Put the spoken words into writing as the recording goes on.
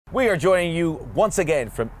We are joining you once again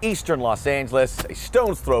from Eastern Los Angeles, a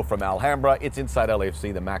stone's throw from Alhambra. It's Inside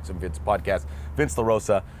LAFC, the Max and Vince podcast. Vince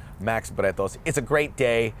LaRosa, Max Bretos. It's a great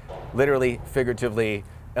day, literally, figuratively.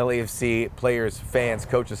 LAFC players, fans,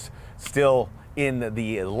 coaches still in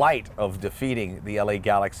the light of defeating the LA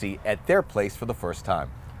Galaxy at their place for the first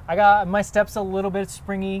time. I got my steps a little bit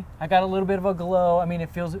springy. I got a little bit of a glow. I mean, it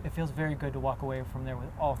feels very good to walk away from there with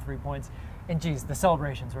all 3 points. And geez, the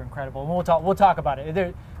celebrations were incredible. And we'll talk about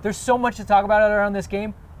it. There's so much to talk about around this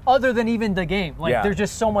game, other than even the game. There's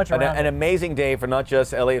just so much around an amazing day for not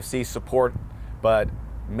just LAFC support, but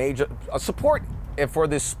major support for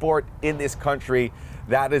this sport in this country.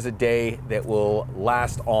 That is a day that will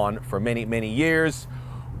last on for many, many years.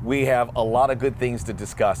 We have a lot of good things to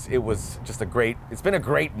discuss. It's been a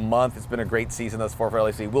great month. It's been a great season thus far for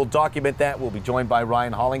LAFC. We'll document that. We'll be joined by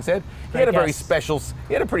Ryan Hollingshead. He had a pretty special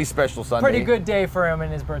Sunday. Pretty good day for him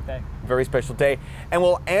and his birthday. Very special day. And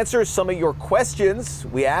we'll answer some of your questions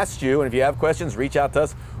we asked you. And if you have questions, reach out to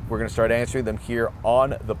us. We're going to start answering them here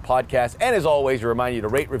on the podcast. And as always, we remind you to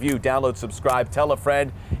rate, review, download, subscribe, tell a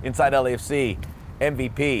friend. Inside LAFC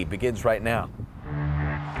MVP begins right now.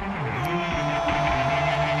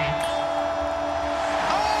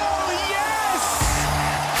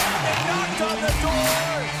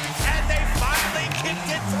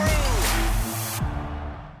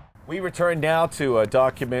 We return now to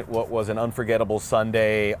document what was an unforgettable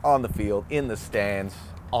Sunday on the field, in the stands,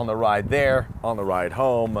 on the ride there, on the ride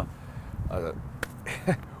home.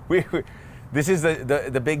 This is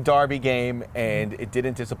the big derby game, and it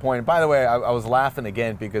didn't disappoint. And by the way, I was laughing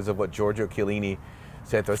again because of what Giorgio Chiellini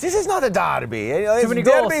said to us. This is not a derby. Too many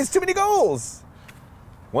goals. It's too many goals.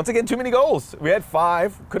 Once again, too many goals. We had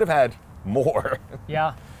 5. Could have had more.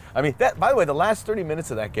 Yeah. I mean, by the way, the last 30 minutes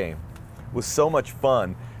of that game was so much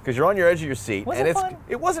fun. Because you're on your edge of your seat, was it fun?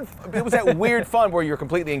 It wasn't. It was that weird fun where you're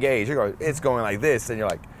completely engaged. It's going like this, and you're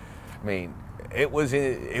like, I mean, it was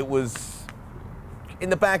in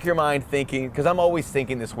the back of your mind thinking, because I'm always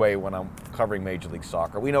thinking this way when I'm covering Major League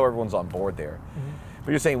Soccer. We know everyone's on board there, but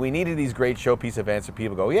you're saying we needed these great showpiece events, and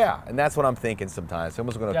people go, yeah, and that's what I'm thinking sometimes.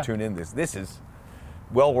 Someone's going to tune in. This is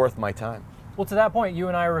well worth my time. Well, to that point, you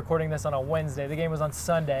and I are recording this on a Wednesday. The game was on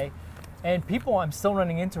Sunday. And people I'm still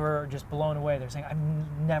running into are just blown away. They're saying, I've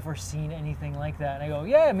never seen anything like that. And I go,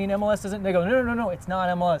 yeah, I mean, MLS doesn't. They go, no, it's not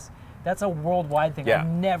MLS. That's a worldwide thing. Yeah. I've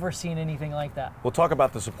never seen anything like that. We'll talk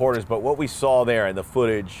about the supporters, but what we saw there in the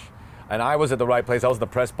footage, and I was at the right place. I was in the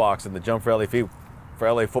press box, and the Jump for LA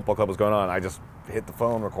Football Club was going on. I just hit the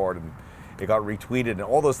phone record, and it got retweeted, and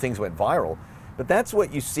all those things went viral. But that's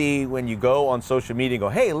what you see when you go on social media and go,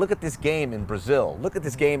 hey, look at this game in Brazil. Look at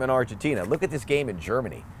this game in Argentina. Look at this game in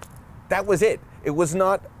Germany. That was it. It was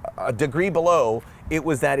not a degree below. It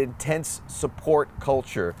was that intense support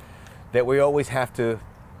culture that we always have to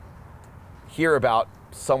hear about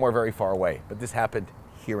somewhere very far away. But this happened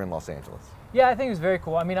here in Los Angeles. Yeah, I think it was very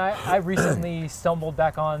cool. I mean, I recently stumbled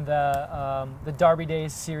back on the Derby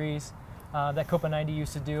Days series that Copa 90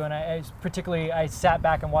 used to do, and I sat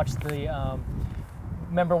back and watched the.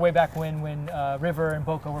 Remember way back when River and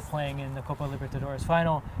Boca were playing in the Copa Libertadores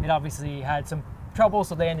final. It obviously had some trouble,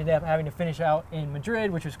 so they ended up having to finish out in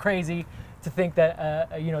Madrid, which was crazy to think that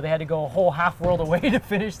they had to go a whole half world away to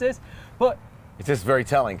finish this. But it's just very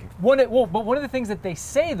telling. One of the things that they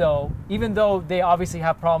say, though, even though they obviously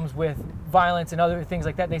have problems with violence and other things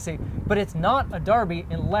like that, they say, but it's not a derby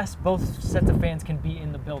unless both sets of fans can be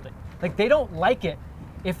in the building. Like, they don't like it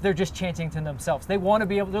if they're just chanting to themselves. They want to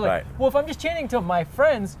be able. They're like, well, if I'm just chanting to my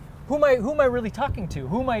friends, who am I really talking to?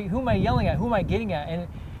 Who am I yelling at? Who am I getting at?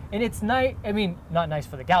 And it's nice. I mean, not nice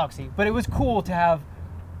for the Galaxy, but it was cool to have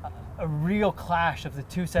a real clash of the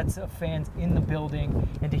two sets of fans in the building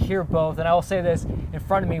and to hear both. And I will say this: in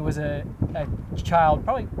front of me was a child,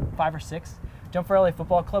 probably 5 or 6. Jump for LA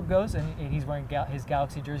Football Club goes, and he's wearing his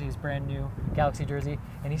Galaxy jersey, his brand new Galaxy jersey,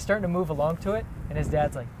 and he's starting to move along to it. And his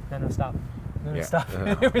dad's like, "No, stop." Stuff.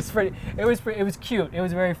 It was cute. It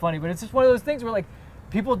was very funny, but it's just one of those things where like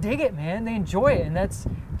people dig it, man. They enjoy it, and that's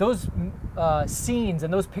those scenes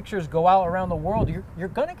and those pictures go out around the world. You're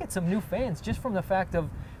gonna get some new fans just from the fact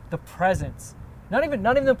of the presence. Not even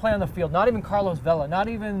the play on the field. Not even Carlos Vela. Not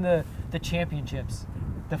even the championships.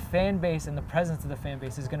 The fan base and the presence of the fan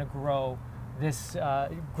base is gonna grow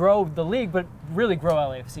grow the league, but really grow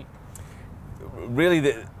LAFC.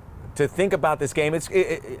 Really, to think about this game,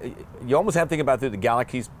 you almost have to think about it through the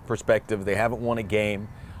Galaxy's perspective. They haven't won a game.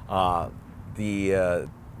 The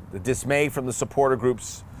dismay from the supporter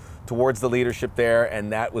groups towards the leadership there,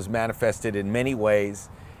 and that was manifested in many ways.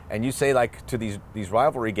 And you say, like, to these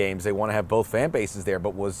rivalry games, they want to have both fan bases there,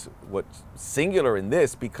 but what's singular in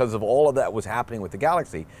this, because of all of that was happening with the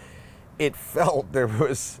Galaxy, it felt it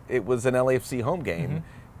was an LAFC home game.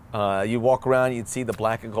 You walk around, you'd see the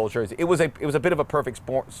black and gold shirts. It was a bit of a perfect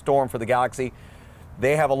storm for the Galaxy.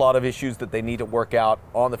 They have a lot of issues that they need to work out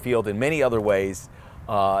on the field in many other ways,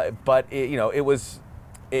 but it was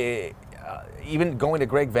even going to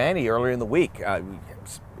Greg Vanny earlier in the week,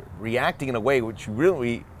 reacting in a way which you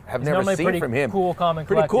really have never seen from him. Cool, calm, and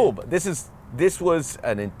pretty collected. cool. But this was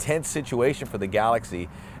an intense situation for the Galaxy.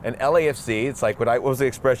 And LAFC, it's like what was the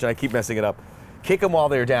expression? I keep messing it up. Kick them while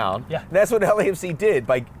they're down. Yeah. And that's what LAFC did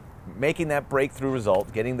by making that breakthrough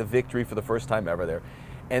result, getting the victory for the first time ever there,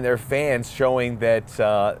 and their fans showing that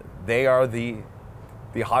they are the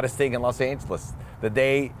hottest thing in Los Angeles. That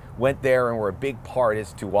they went there and were a big part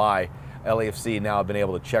as to why LAFC now have been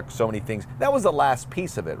able to check so many things. That was the last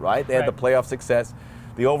piece of it, right? They had the playoff success,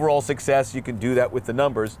 the overall success. You can do that with the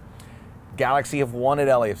numbers. Galaxy have won at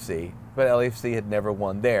LAFC, but LAFC had never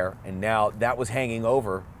won there, and now that was hanging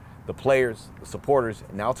over the players, the supporters,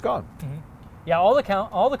 and now it's gone. Yeah, all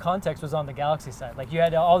the context was on the Galaxy side. Like, you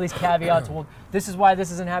had all these caveats. Well, this is why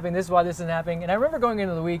this isn't happening. This is why this isn't happening. And I remember going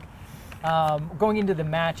into the week, going into the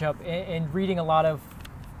matchup, and reading a lot of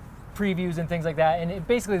previews and things like that. And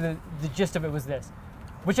basically, the gist of it was this: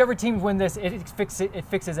 whichever teams win this, it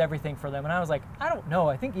fixes everything for them. And I was like, I don't know.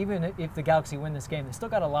 I think even if the Galaxy win this game, they still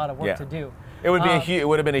got a lot of work to do. It would be it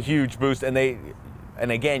would have been a huge boost. And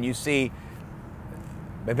again, you see,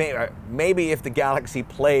 maybe if the Galaxy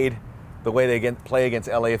played the way they play against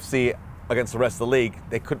LAFC against the rest of the league,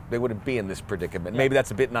 they wouldn't be in this predicament. Maybe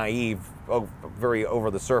that's a bit naive, very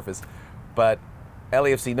over the surface, but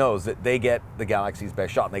LAFC knows that they get the Galaxy's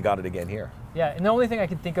best shot, and they got it again here. Yeah, and the only thing I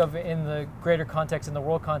can think of in the greater context, in the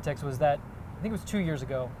world context, was that I think it was 2 years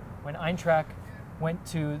ago when Eintracht went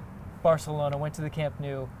to Barcelona, went to the Camp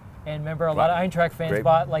Nou, and remember a lot of Eintracht fans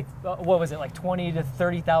bought like 20 to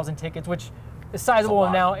 30,000 tickets, which is sizable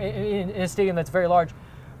now in a stadium that's very large.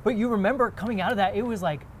 But you remember coming out of that, it was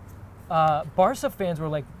like Barca fans were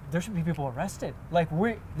like, there should be people arrested. Like,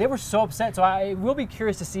 they were so upset. So I will be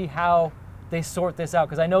curious to see how they sort this out,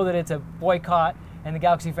 because I know that it's a boycott, and the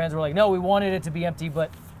Galaxy fans were like, no, we wanted it to be empty,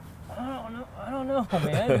 but I don't know,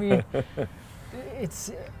 man. I mean, it's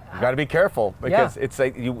you got to be careful, because it's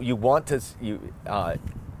like you want to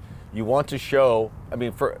show. I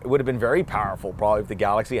mean, it would have been very powerful probably if the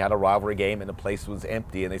Galaxy had a rivalry game and the place was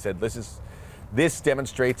empty, and they said, this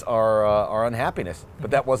demonstrates our unhappiness.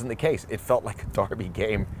 But that wasn't the case. It felt like a derby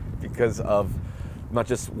game because of not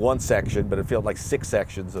just one section, but it felt like 6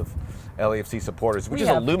 sections of LAFC supporters, which has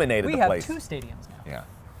illuminated the place. We have 2 stadiums now.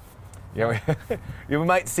 Yeah. You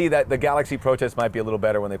might see that the Galaxy protest might be a little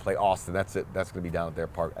better when they play Austin. That's it. That's going to be down at their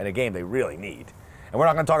park, and a game they really need. And we're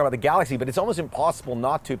not going to talk about the Galaxy, but it's almost impossible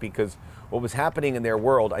not to, because what was happening in their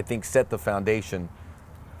world, I think, set the foundation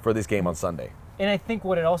for this game on Sunday. And I think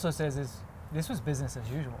what it also says is this was business as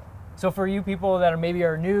usual. So for you people that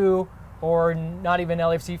are new or not even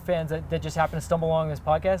LAFC fans that just happen to stumble along this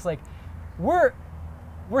podcast, like, we're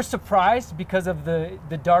surprised because of the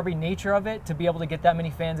derby nature of it, to be able to get that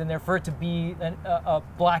many fans in there, for it to be a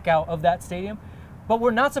blackout of that stadium. But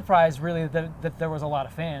we're not surprised, really, that there was a lot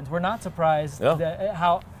of fans. We're not surprised that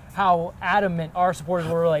how adamant our supporters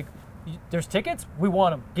were. Like, there's tickets, we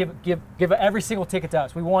want them. Give every single ticket to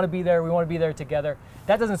us. We want to be there. We want to be there together.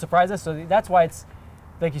 That doesn't surprise us. So that's why it's,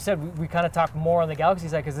 like you said, we kind of talk more on the Galaxy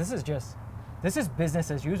side, because this is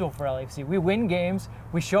business as usual for LAFC. We win games,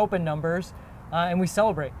 we show up in numbers, and we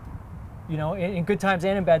celebrate. You know, in good times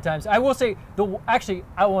and in bad times. I will say,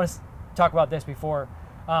 I want to talk about this before.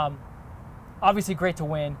 Obviously, great to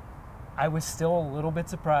win. I was still a little bit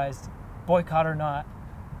surprised, boycott or not,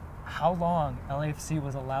 how long LAFC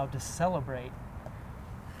was allowed to celebrate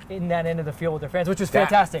in that end of the field with their fans, which was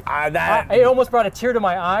fantastic. It almost brought a tear to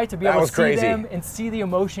my eye to be able to see them and see the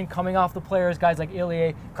emotion coming off the players, guys like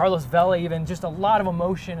Ilie, Carlos Vela, even just a lot of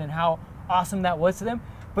emotion, and how awesome that was to them.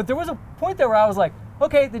 But there was a point there where I was like,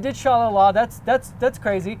 okay, they did Sha-La-La, that's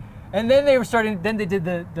crazy. And then they did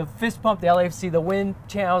the fist pump, the LAFC, the win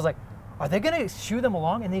chant. I was like, are they going to shoo them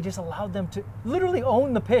along? And they just allowed them to literally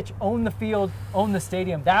own the pitch, own the field, own the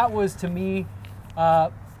stadium. That was, to me,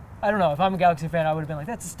 I don't know. If I'm a Galaxy fan, I would have been like,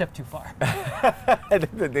 that's a step too far.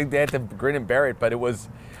 They had to grin and bear it, but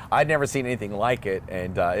I'd never seen anything like it,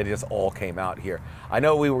 and it just all came out here. I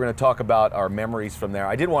know we were going to talk about our memories from there.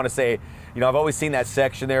 I did want to say, I've always seen that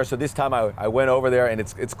section there, so this time I went over there, and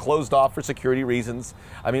it's closed off for security reasons.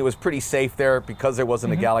 I mean, it was pretty safe there because there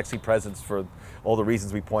wasn't a Galaxy presence for all the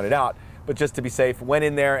reasons we pointed out. But just to be safe, went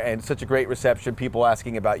in there, and such a great reception. People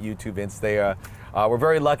asking about you too, Vince. We're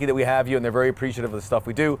very lucky that we have you, and they're very appreciative of the stuff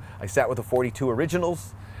we do. I sat with the 42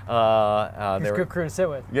 Originals. It's a good crew to sit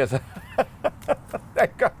with. Yes.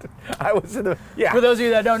 Thank God. I was in the, yeah. For those of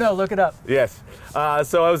you that don't know, look it up. Yes.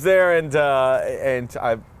 So I was there, and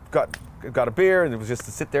I got a beer, and it was just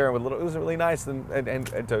to sit there and it was really nice. And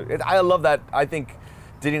I love that. I think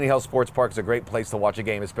Dignity Health Sports Park is a great place to watch a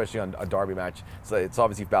game, especially on a derby match. So it's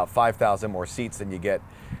obviously about 5,000 more seats than you get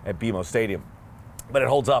at BMO Stadium. But it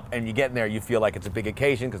holds up, and you get in there, you feel like it's a big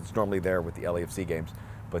occasion because it's normally there with the LAFC games.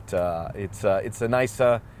 But it's a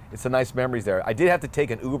nice memories there. I did have to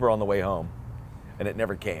take an Uber on the way home, and it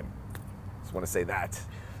never came. Just want to say that.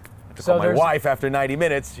 I had to call my wife after 90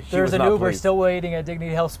 minutes. There's an Uber still waiting at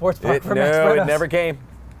Dignity Health Sports Park for Max Brodos. No, it never came.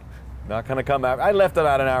 Not going to come out. I left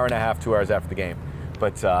about an hour and a half, 2 hours after the game.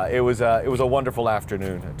 But it was a wonderful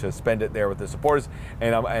afternoon to spend it there with the supporters,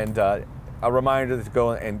 and a reminder to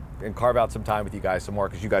go and carve out some time with you guys some more,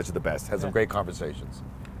 because you guys are the best. Had some great conversations.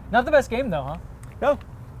 Not the best game though, huh? No, it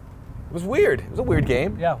was weird. It was a weird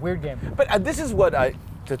game. Yeah, weird game. But this is what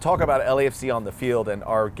to talk about LAFC on the field, and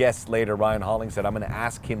our guest later, Ryan Hollingshead, I'm going to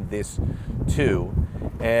ask him this too.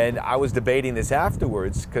 And I was debating this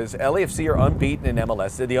afterwards because LAFC are unbeaten in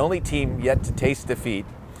MLS. They're the only team yet to taste defeat,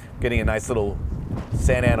 getting a nice little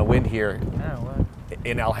Santa Ana wind here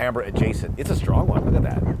in Alhambra adjacent. It's a strong one. Look at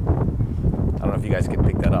that. I don't know if you guys can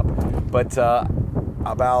pick that up. But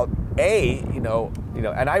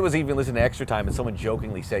and I was even listening to Extra Time, and someone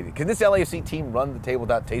jokingly said, can this LAFC team run the table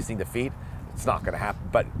without tasting defeat? It's not going to happen.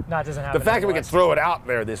 But no, it doesn't happen. The fact that we can throw it out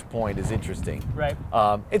there at this point is interesting. Right.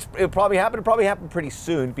 It'll probably happen. It'll probably happen pretty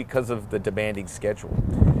soon because of the demanding schedule.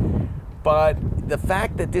 But the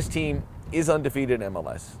fact that this team is undefeated in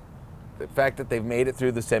MLS, the fact that they've made it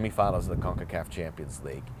through the semifinals of the CONCACAF Champions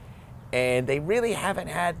League, and they really haven't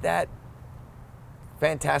had that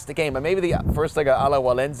fantastic game. And maybe the first leg, a la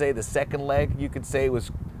Wallense, the second leg, you could say,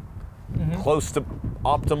 was close to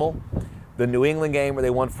optimal. The New England game where they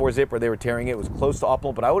won 4-0, where they were tearing it, was close to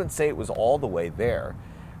optimal, but I wouldn't say it was all the way there.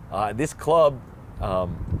 This club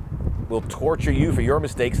will torture you for your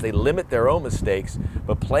mistakes. They limit their own mistakes,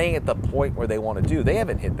 but playing at the point where they want to do, they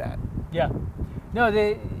haven't hit that. Yeah. No,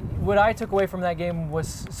 what I took away from that game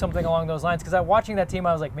was something along those lines, because watching that team,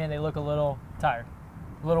 I was like, man, they look a little tired,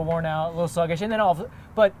 a little worn out, a little sluggish, and then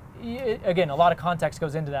but again, a lot of context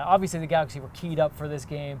goes into that. Obviously, the Galaxy were keyed up for this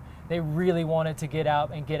game. They really wanted to get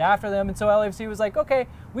out and get after them, and so LAFC was like, okay,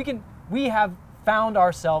 we have found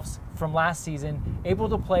ourselves from last season able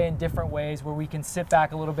to play in different ways where we can sit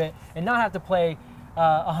back a little bit and not have to play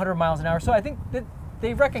 100 miles an hour. So I think that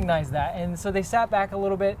they recognized that, and so they sat back a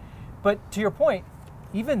little bit. But to your point,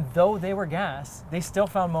 even though they were gassed, they still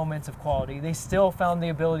found moments of quality. They still found the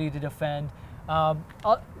ability to defend.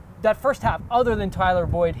 That first half, other than Tyler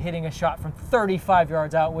Boyd hitting a shot from 35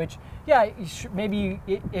 yards out, which, yeah, maybe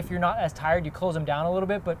if you're not as tired, you close him down a little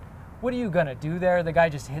bit, but what are you going to do there? The guy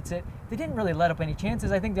just hits it. They didn't really let up any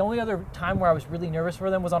chances. I think the only other time where I was really nervous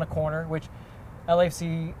for them was on a corner, which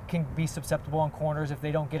LAFC can be susceptible on corners if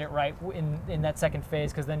they don't get it right in that second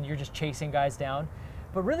phase, because then you're just chasing guys down.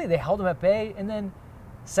 But really, they held them at bay, and then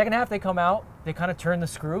second half they come out, they kind of turn the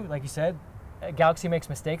screw, like you said. Galaxy makes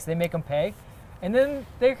mistakes, they make them pay. And then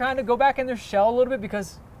they kind of go back in their shell a little bit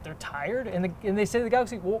because they're tired, and they say to the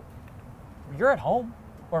Galaxy, well, you're at home,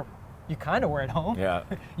 or you kind of were at home. Yeah.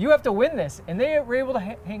 You have to win this, and they were able to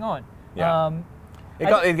hang on. Yeah.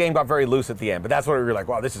 The game got very loose at the end, but that's where we were like,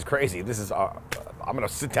 wow, this is crazy. This is, I'm going to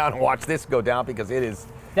sit down and watch this go down, because it is.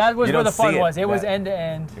 That was where the fun was. It was end to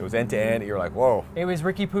end. It was end to end. You're like, whoa. It was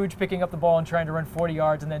Ricky Pooch picking up the ball and trying to run 40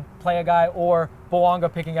 yards and then play a guy, or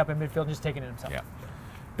Bouanga picking up in midfield and just taking it himself. Yeah.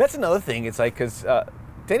 That's another thing. It's like, because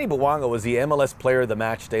Danny Bouanga was the MLS player of the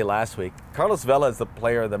match day last week. Carlos Vela is the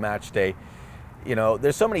player of the match day. You know,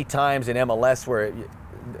 there's so many times in MLS where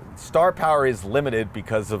star power is limited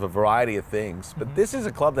because of a variety of things. But this is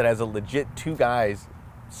a club that has a legit two guys,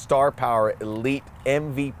 star power, elite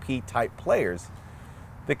MVP type players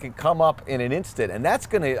that can come up in an instant. And that's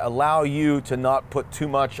going to allow you to not put too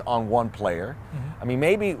much on one player. I mean,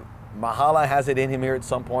 maybe Mahala has it in him here at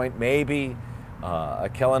some point. Maybe a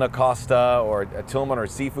Kellen Acosta or a Tillman or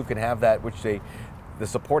Sifu can have that, which the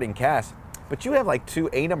supporting cast. But you have like two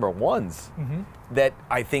A number ones that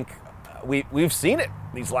I think we've seen it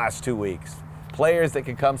these last 2 weeks. Players that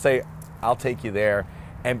can come say, I'll take you there,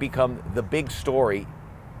 and become the big story,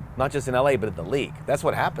 not just in LA, but in the league. That's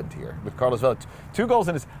what happened here with Carlos Vela. 2 goals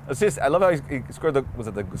in his assist. I love how he scored was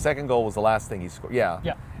it the second goal was the last thing he scored? Yeah.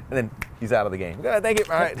 Yeah. And then he's out of the game. Thank you.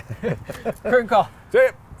 All right. Curtain call. See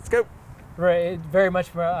ya. Let's go. Right, it very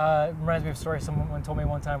much reminds me of a story someone told me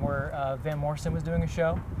one time where Van Morrison was doing a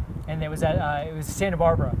show, and it was Santa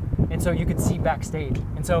Barbara, and so you could see backstage,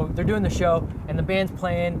 and so they're doing the show, and the band's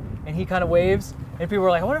playing, and he kind of waves, and people were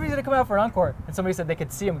like, I wonder if he's gonna come out for an encore, and somebody said they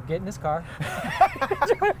could see him get in his car,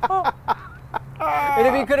 and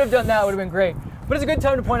if he could have done that, it would have been great. But it's a good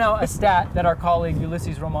time to point out a stat that our colleague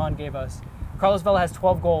Ulysses Roman gave us. Carlos Vela has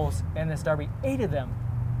 12 goals in this derby. 8 of them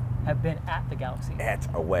have been at the Galaxy. At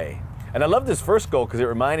away. And I loved his first goal because it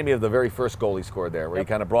reminded me of the very first goal he scored there, where he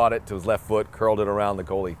kind of brought it to his left foot, curled it around the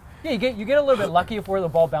goalie. Yeah, you get a little bit lucky of where the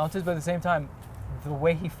ball bounces, but at the same time, the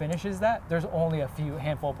way he finishes that, there's only a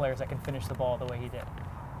handful of players that can finish the ball the way he did.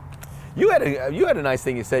 You had a nice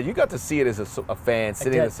thing you said. You got to see it as a fan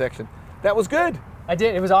sitting in the section. That was good. I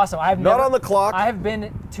did. It was awesome. Not on the clock. I have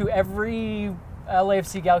been to every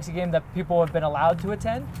LAFC Galaxy game that people have been allowed to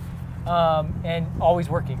attend, and always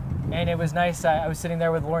working. And it was nice. I was sitting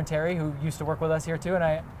there with Lauren Terry, who used to work with us here too, and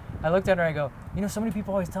I looked at her and I go, so many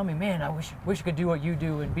people always tell me, man, I wish I could do what you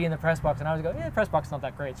do and be in the press box. And I always go, the press box is not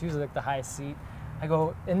that great. It's usually like the highest seat. I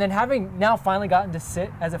go, and then having now finally gotten to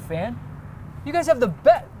sit as a fan, you guys have the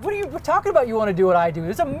best. What are you talking about? You want to do what I do?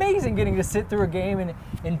 It's amazing getting to sit through a game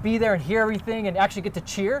and be there and hear everything and actually get to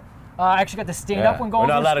cheer. I actually got to stand up when goals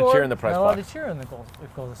were scored. We're not allowed to cheer in the press box. Not allowed to cheer in the goals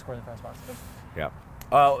if goals are scored in the press box. Yeah.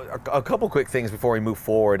 A couple quick things before we move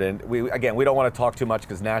forward, and we don't want to talk too much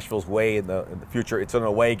because Nashville's way in the future. It's an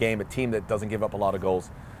away game, a team that doesn't give up a lot of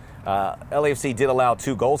goals. LAFC did allow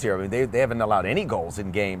 2 goals here. I mean, they haven't allowed any goals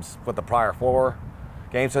in games but the prior 4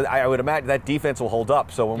 games. So I would imagine that defense will hold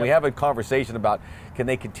up. So when we have a conversation about can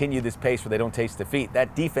they continue this pace where they don't taste defeat,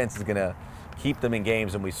 that defense is going to keep them in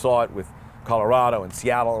games, and we saw it with Colorado and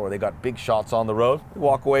Seattle where they got big shots on the road. We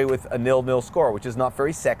walk away with a 0-0 score, which is not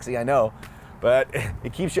very sexy, I know. But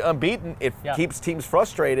it keeps you unbeaten. It keeps teams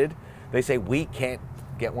frustrated. They say, we can't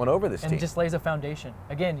get one over this team. And it just lays a foundation.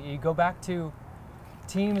 Again, you go back to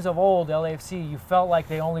teams of old, LAFC, you felt like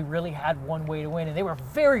they only really had one way to win. And they were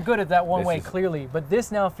very good at that one way, clearly. But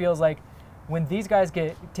this now feels like when these guys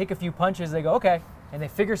take a few punches, they go, okay, and they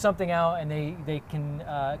figure something out, and they can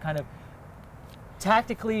kind of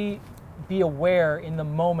tactically be aware in the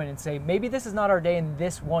moment and say, maybe this is not our day in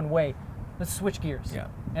this one way. Let's switch gears. Yeah.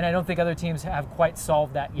 And I don't think other teams have quite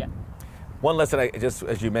solved that yet. One lesson, just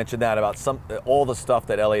as you mentioned that, about all the stuff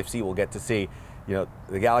that LAFC will get to see. The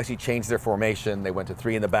Galaxy changed their formation. They went to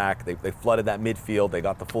 3 in the back. They flooded that midfield. They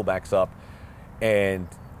got the fullbacks up and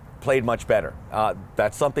played much better.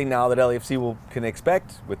 That's something now that LAFC can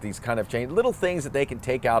expect with these kind of change. Little things that they can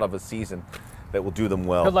take out of a season that will do them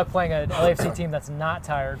well. Good luck playing an LAFC team that's not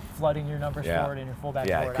tired, flooding your numbers forward and your fullback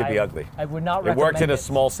forward. Yeah, it could be ugly. I would not recommend it. Worked in a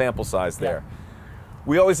small sample size there.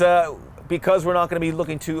 We always, because we're not going to be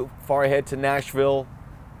looking too far ahead to Nashville,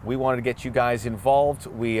 we wanted to get you guys involved.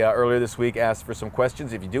 We earlier this week asked for some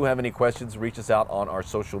questions. If you do have any questions, reach us out on our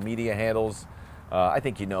social media handles. I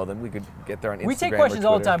think you know them. We could get there on Instagram. We take questions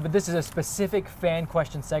all the time, but this is a specific fan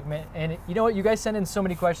question segment. And you know what? You guys send in so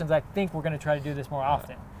many questions. I think we're going to try to do this more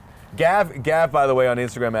often. Gav, by the way, on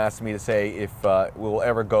Instagram asked me to say if we'll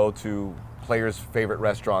ever go to players' favorite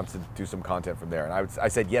restaurants and do some content from there. And I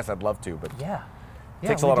said, yes, I'd love to, but it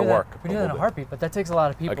takes a lot of work. We do that in a heartbeat, but that takes a lot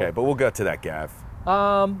of people. Okay, but we'll get to that, Gav.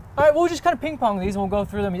 All right, we'll just kind of ping pong these and we'll go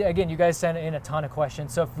through them. Again, you guys sent in a ton of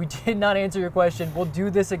questions. So if we did not answer your question, we'll do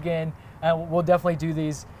this again, and we'll definitely do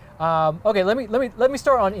these. Okay, let me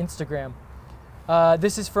start on Instagram.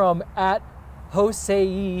 This is from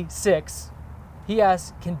 @Hosei6. He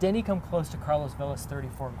asks, can Denny come close to Carlos Vela's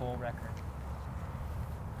 34 goal record?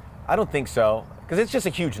 I don't think so, because it's just a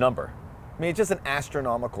huge number. I mean, it's just an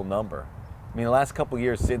astronomical number. I mean, the last couple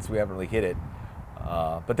years since, we haven't really hit it.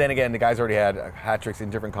 But then again, the guys already had hat tricks in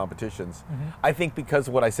different competitions. Mm-hmm. I think because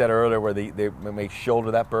of what I said earlier, where they may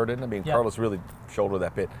shoulder that burden. I mean, Carlos really shouldered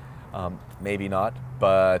that bit. Maybe not,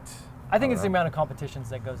 but I think it's the amount of competitions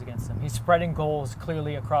that goes against him. He's spreading goals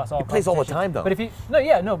clearly across all competitions. He plays all the time, though. But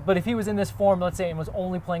but if he was in this form, let's say, and was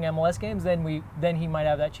only playing MLS games, then he might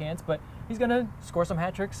have that chance. But he's going to score some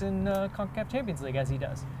hat tricks in CONCACAF Champions League, as he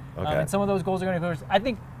does. Okay. And some of those goals are going to go. I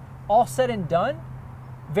think, all said and done,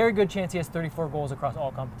 very good chance he has 34 goals across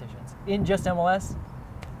all competitions. In just MLS,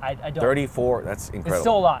 I don't. 34, that's incredible. It's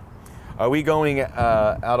still a lot. Are we going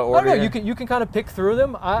out of order? No, you can kind of pick through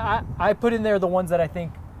them. I put in there the ones that I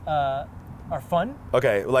think are fun.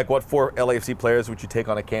 Okay, like what 4 LAFC players would you take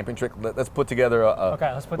on a camping trip? Let's put together a.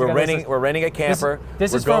 Okay, let's put we're together. We're renting a camper.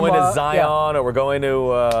 This we're is from, going to Zion, yeah. or we're going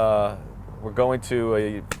to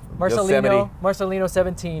Yosemite. Marcelino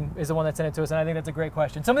 17 is the one that sent it to us, and I think that's a great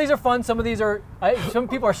question. Some of these are fun. Some of these are. Some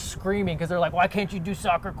people are screaming because they're like, "Why can't you do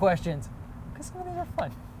soccer questions?" Because some of these are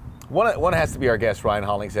fun. One has to be our guest, Ryan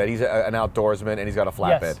Hollingshead. He's an outdoorsman, and he's got a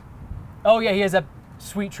flatbed. Yes. Oh yeah, he has a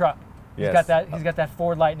sweet truck. He's Yes. got that. He's got that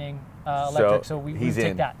Ford Lightning electric. So we he's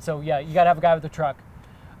take in. that. So yeah, you got to have a guy with a truck.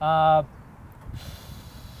 Got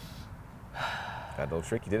a little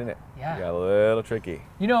tricky, didn't it? Yeah. Got a little tricky.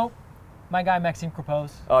 You know, my guy Maxime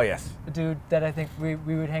Crepose, Oh yes. a dude that I think we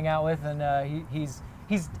would hang out with, and he's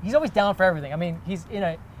always down for everything. I mean, he's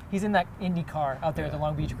in that Indy car out there at the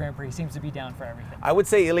Long Beach Grand Prix. He seems to be down for everything. I would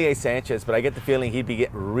say Ilie Sanchez, but I get the feeling he'd be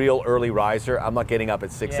getting real early riser. I'm not getting up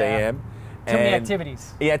at 6 Yeah. a.m. Too many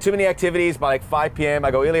activities. Yeah, too many activities. By like 5 p.m., I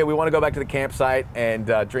go, Ilya, we want to go back to the campsite and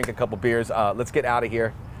drink a couple beers. Let's get out of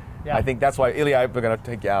here. Yeah. I think that's why, Ilya, we're going to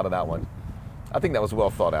take you out of that one. I think that was well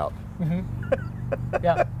thought out.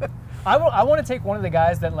 Yeah. I want to take one of the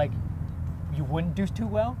guys that, like, you wouldn't do too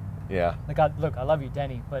well. Yeah. Like, I love you,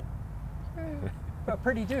 Denny, but you're a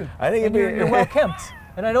pretty dude. I think and you're well kempt.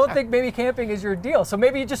 And I don't think maybe camping is your deal. So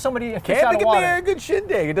maybe just somebody a fish out Camping of can be water. a good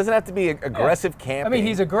shindig. It doesn't have to be aggressive camping. I mean,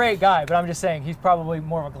 he's a great guy, but I'm just saying he's probably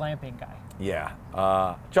more of a glamping guy. Yeah.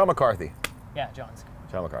 John McCarthy. Yeah, John's.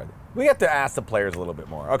 John McCarthy. We have to ask the players a little bit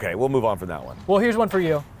more. Okay, we'll move on from that one. Well, here's one for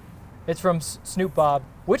you. It's from Snoop Bob.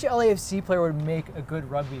 Which LAFC player would make a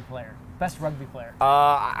good rugby player? Best rugby player?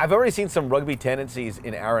 I've already seen some rugby tendencies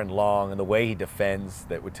in Aaron Long and the way he defends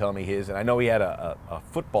that would tell me his. And I know he had a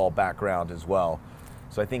football background as well.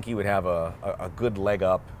 So I think he would have a good leg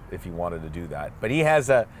up if he wanted to do that. But he has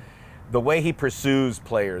the way he pursues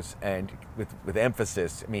players and with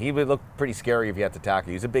emphasis. I mean, he would look pretty scary if he had to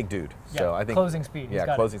tackle. He's a big dude. Yeah, So I think closing speed. He's Yeah,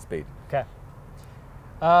 got closing speed. Okay.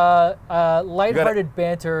 Lighthearted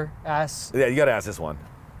banter asks. Yeah, you got to ask this one.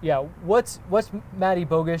 Yeah, what's Matty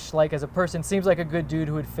Bogish like as a person? Seems like a good dude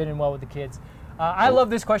who would fit in well with the kids. I love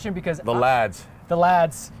this question because The lads. the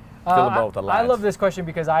lads. Fill them out with the I lads. love this question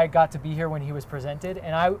because I got to be here when he was presented,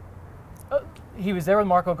 and he was there with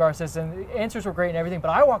Marco Garces, and the answers were great and everything. But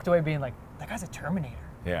I walked away being like, that guy's a Terminator.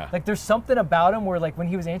 Yeah. Like, there's something about him where, like, when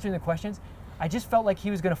he was answering the questions, I just felt like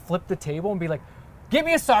he was gonna flip the table and be like, "Give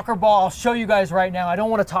me a soccer ball. I'll show you guys right now. I don't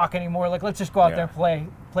want to talk anymore. Like, let's just go out there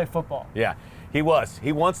and play football." Yeah, he was.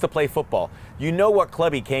 He wants to play football. You know what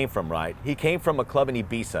club he came from, right? He came from a club in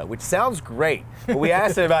Ibiza, which sounds great. But we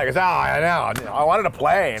asked him about it. He goes, I know. I wanted to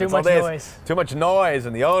play. And Too it's all much this, noise. Too much noise.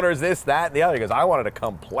 And the owner's this, that, and the other. He goes, I wanted to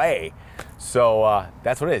come play. So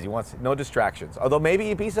that's what it is. He wants no distractions. Although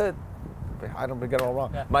maybe Ibiza, I don't get it all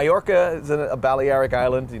wrong. Yeah. Mallorca is a Balearic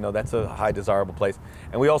island. You know, that's a high desirable place.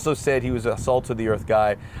 And we also said he was a salt of the earth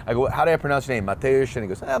guy. I go, how do I pronounce your name? Mateusz? And he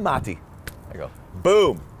goes, Mati. I go,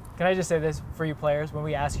 boom. Can I just say this for you players? When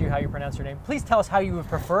we ask you how you pronounce your name, please tell us how you would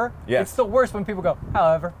prefer. Yes. It's the worst when people go,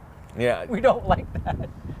 however. Yeah, We don't like that.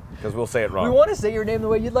 because we'll say it wrong. We want to say your name the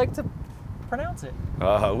way you'd like to pronounce it.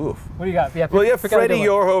 Oof. What do you got? Yeah, Well, yeah, pick out a Freddie good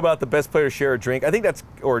one. Yorho about the best player to share a drink. I think that's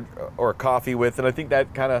or coffee with, and I think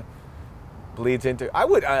that kind of bleeds into. I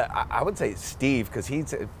would say Steve because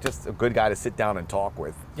he's just a good guy to sit down and talk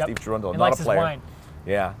with. Yep. Steve Cherundolo, And not likes a his player. wine.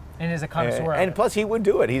 Yeah, And is a connoisseur. and plus he would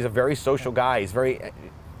do it. He's a very social guy. He's very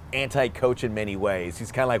anti-coach in many ways.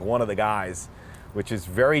 He's kind of like one of the guys, which is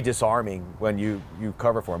very disarming when you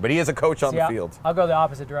cover for him. But he is a coach on the field. I'll go the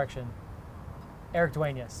opposite direction. Eric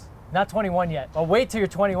Duenas. Not 21 yet. Well, wait till you're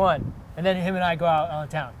 21, and then him and I go out on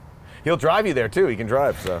town. He'll drive you there too. He can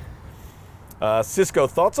drive. So, Cisco,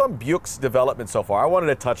 thoughts on Buick's development so far? I wanted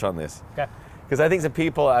to touch on this Okay. because I think some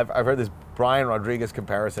people I've heard this Brian Rodriguez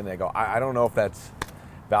comparison. They go, I don't know if that's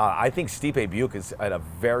valid. I think Stipe Buick is at a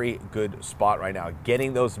very good spot right now,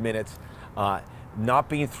 getting those minutes, not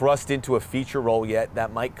being thrust into a feature role yet.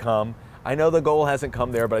 That might come. I know the goal hasn't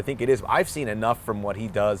come there, but I think it is. I've seen enough from what he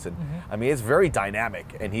does, and I mean, it's very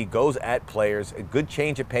dynamic, and he goes at players. A good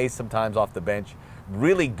change of pace sometimes off the bench.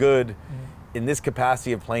 Really good in this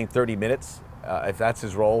capacity of playing 30 minutes, if that's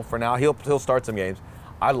his role for now. He'll start some games.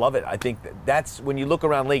 I love it. I think that's when you look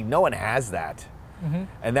around league, no one has that,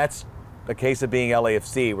 and that's a case of being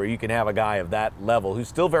LAFC, where you can have a guy of that level who's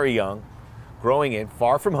still very young, growing in,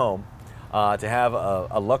 far from home. To have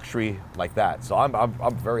a luxury like that. So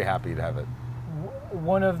I'm very happy to have it.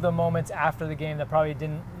 One of the moments after the game that probably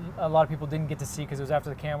a lot of people didn't get to see because it was after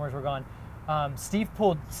the cameras were gone. Steve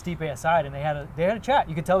pulled Stipe aside and they had a chat.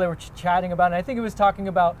 You could tell they were chatting about it. And I think it was talking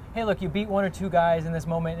about, hey, look, you beat one or two guys in this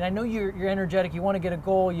moment, and I know you're energetic. You want to get a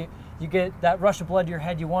goal. You get that rush of blood to your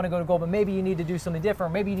head. You want to go to goal, but maybe you need to do something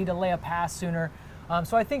different. Or maybe you need to lay a pass sooner.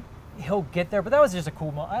 So I think he'll get there. But that was just a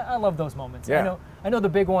cool moment. I love those moments. Yeah. I know the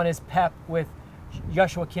big one is Pep with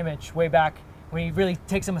Joshua Kimmich way back when he really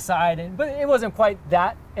takes him aside, but it wasn't quite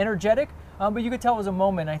that energetic. But you could tell it was a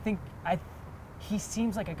moment. He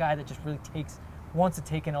seems like a guy that just really wants to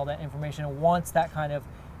take in all that information and wants that kind of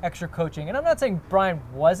extra coaching. And I'm not saying Brian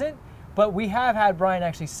wasn't, but we have had Brian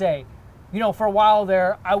actually say, for a while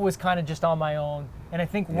there, I was kind of just on my own. And I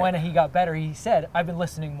think when he got better, he said, I've been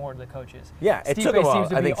listening more to the coaches. Yeah, it Stipe took him seems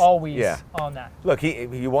to be always on that. Look,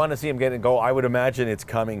 you want to see him get a goal. I would imagine it's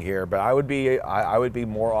coming here, but I would be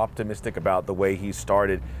more optimistic about the way he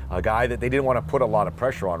started. A guy that they didn't want to put a lot of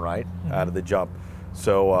pressure on, right, out of the jump.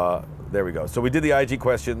 So there we go. So we did the IG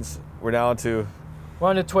questions. We're on to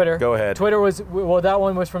Twitter. Go ahead. Twitter that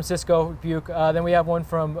one was from Cisco Buke. Then we have one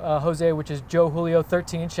from Jose, which is Joe Julio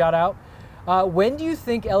 13. Shout out. When do you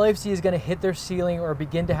think LAFC is going to hit their ceiling or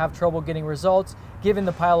begin to have trouble getting results, given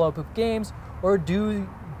the pile up of games, or do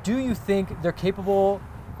you think they're capable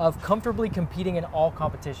of comfortably competing in all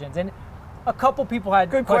competitions? And a couple people had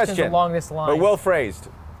questions along this line. But well phrased.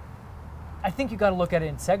 I think you got to look at it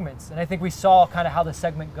in segments, and I think we saw kind of how the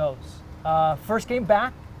segment goes. First game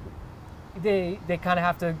back, they kind of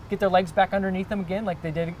have to get their legs back underneath them again, like they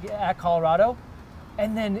did at Colorado.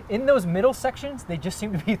 And then in those middle sections, they just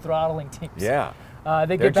seem to be throttling teams. Yeah.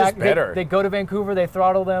 They get back. They go to Vancouver. They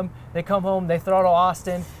throttle them. They come home. They throttle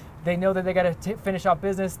Austin. They know that they got to finish off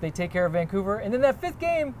business. They take care of Vancouver. And then that fifth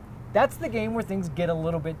game, that's the game where things get a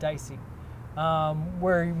little bit dicey,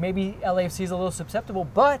 where maybe LAFC is a little susceptible,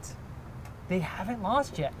 but they haven't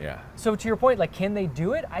lost yet. Yeah. So to your point, like, can they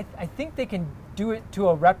do it? I think they can do it to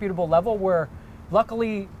a reputable level where,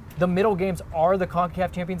 luckily, the middle games are the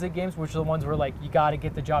CONCACAF Champions League games, which are the ones where, like, you got to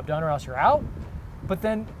get the job done or else you're out. But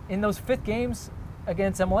then in those fifth games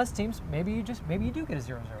against MLS teams, maybe you do get a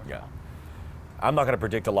 0-0. Yeah. I'm not going to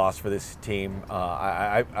predict a loss for this team.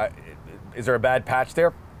 Is there a bad patch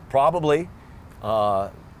there? Probably.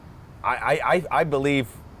 I believe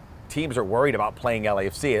teams are worried about playing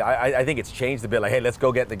LAFC. I think it's changed a bit. Like, hey, let's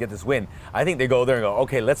go get this win. I think they go there and go,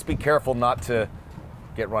 okay, let's be careful not to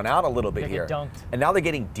get run out a little bit here. Get dunked. And now they're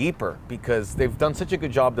getting deeper because they've done such a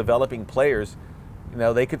good job developing players.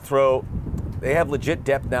 They have legit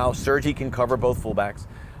depth now. Sergi can cover both fullbacks.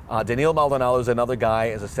 Daniil Maldonado is another guy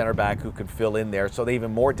as a center back who can fill in there, so they have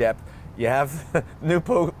even more depth. You have new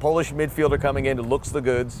Polish midfielder coming in who looks the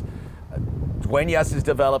goods. Dueñas is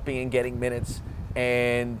developing and getting minutes,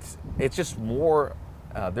 and it's just more.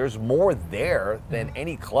 There's more there than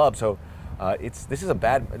any club. So this is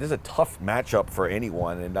a tough matchup for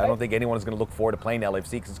anyone, and I don't think anyone is going to look forward to playing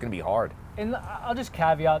LAFC because it's going to be hard. And I'll just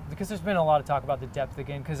caveat, because there's been a lot of talk about the depth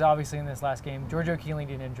again, because obviously in this last game, Giorgio Chiellini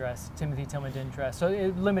didn't dress, Timothy Tillman didn't dress, so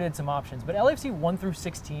it limited some options. But LAFC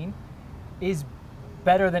 1-16 is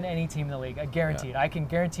better than any team in the league, I guarantee it. I can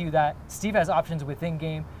guarantee you that. Steve has options within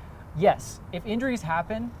game. Yes, if injuries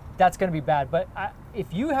happen, that's going to be bad. But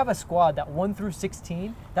if you have a squad that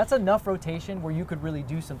 1-16, that's enough rotation where you could really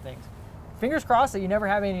do some things. Fingers crossed that you never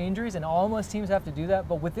have any injuries, and all MLS teams have to do that.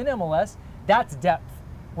 But within MLS, that's depth.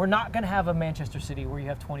 We're not going to have a Manchester City where you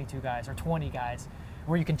have 22 guys or 20 guys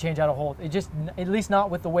where you can change out a hole. It just, at least not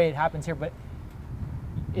with the way it happens here. But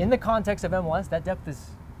in the context of MLS, that depth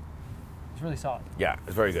is really solid. Yeah,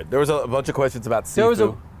 it's very good. There was a bunch of questions about Sifu. There was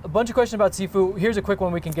a bunch of questions about Sifu. Here's a quick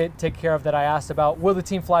one we can take care of that I asked about. Will the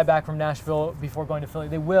team fly back from Nashville before going to Philly?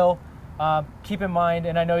 They will. Keep in mind,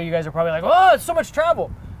 and I know you guys are probably like, oh, it's so much travel.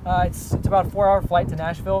 It's about a 4-hour flight to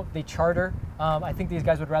Nashville. They charter. I think these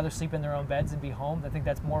guys would rather sleep in their own beds and be home. I think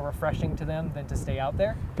that's more refreshing to them than to stay out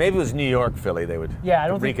there. Maybe it was New York, Philly, they would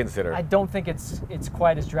reconsider. I don't think it's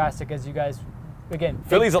quite as drastic as you guys. Again,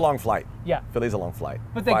 Philly's a long flight. Yeah, Philly's a long flight.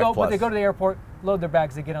 But they go to the airport, load their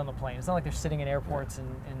bags, they get on the plane. It's not like they're sitting in airports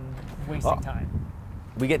and wasting time.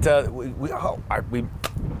 We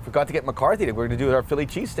forgot to get McCarthy. We're going to do our Philly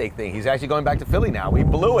cheesesteak thing. He's actually going back to Philly now. We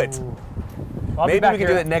blew it. Well, maybe we can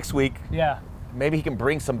do that next week. Yeah. Maybe he can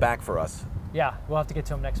bring some back for us. Yeah, we'll have to get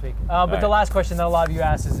to him next week. But the last question that a lot of you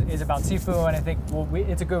asked is about Sifu, and I think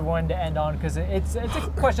it's a good one to end on because it's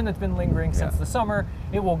a question that's been lingering since the summer.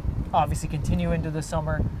 It will obviously continue into the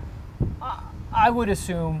summer. I would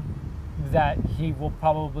assume that he will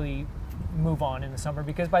probably move on in the summer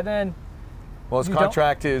because by then... Well, his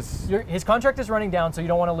contract is running down, so you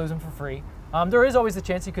don't want to lose him for free. There is always the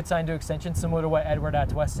chance he could sign to extension, similar to what Edward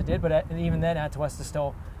Atuesta did, but even then Atuesta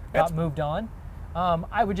still got moved on.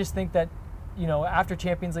 I would just think that after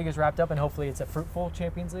Champions League is wrapped up, and hopefully it's a fruitful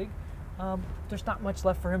Champions League, there's not much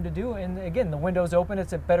left for him to do. And again, the window's open.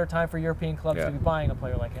 It's a better time for European clubs to be buying a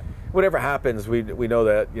player like him. Whatever happens, we know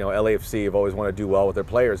that LAFC have always wanted to do well with their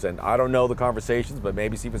players, and I don't know the conversations, but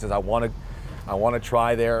maybe Stephen says I want to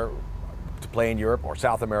try there to play in Europe or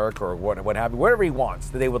South America or what have you, wherever he wants.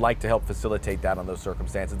 That they would like to help facilitate that on those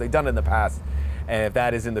circumstances. They've done it in the past, and if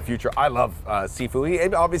that is in the future, I love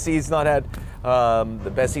Sifu. Obviously, he's not had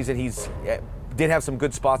the best season. He's did have some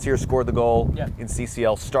good spots here, scored the goal in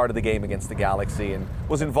CCL, started the game against the Galaxy, and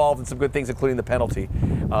was involved in some good things, including the penalty.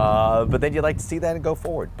 But then you'd like to see that and go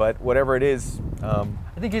forward. But whatever it is. I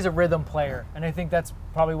think he's a rhythm player, and I think that's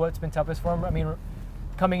probably what's been toughest for him. I mean,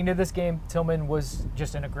 coming into this game, Tillman was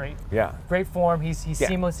just in a great form. He's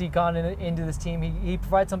seamlessly gone into this team. He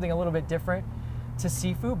provides something a little bit different to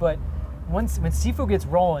Sifu, but when Sifu gets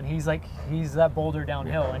rolling, he's that boulder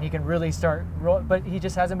downhill, and he can really start rolling, but he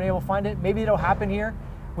just hasn't been able to find it. Maybe it'll happen here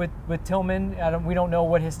with Tillman. We don't know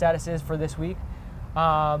what his status is for this week.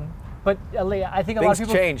 But I think a lot of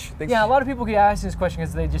people change. A lot of people get asked this question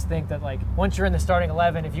because they just think that once you're in the starting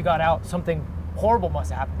 11, if you got out, something horrible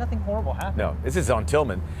must have happened. Nothing horrible happened. No, this is on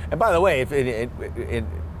Tillman. And by the way, if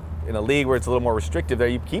in a league where it's a little more restrictive, there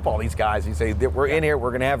you keep all these guys. You say we're in here,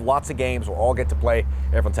 we're going to have lots of games, we'll all get to play,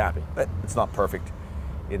 everyone's happy. But it's not perfect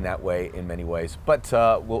in that way, in many ways. But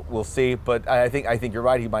we'll see. But I think you're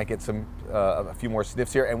right. He might get a few more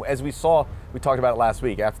sniffs here. And as we saw, we talked about it last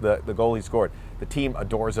week after the goal he scored. The team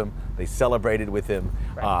adores him. They celebrated with him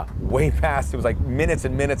way past. It was like minutes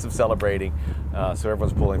and minutes of celebrating. So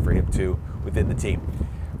everyone's pulling for him too within the team.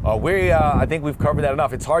 I think we've covered that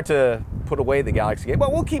enough. It's hard to put away the Galaxy game,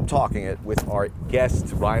 but we'll keep talking it with our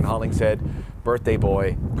guest, Ryan Hollingshead, birthday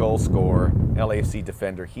boy, goal scorer, LAFC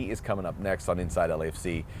defender. He is coming up next on Inside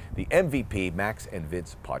LAFC, the MVP Max and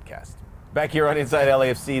Vince podcast. Back here on Inside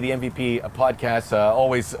LAFC, the MVP podcast.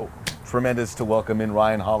 Always tremendous to welcome in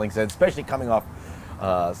Ryan Hollingshead, especially coming off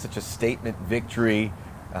such a statement victory.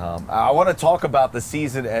 I want to talk about the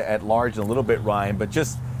season at large in a little bit, Ryan, but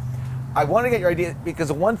just I want to get your idea, because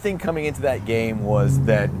the one thing coming into that game was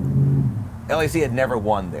that LAC had never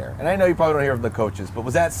won there. And I know you probably don't hear from the coaches, but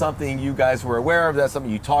was that something you guys were aware of? Was that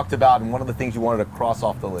something you talked about, and one of the things you wanted to cross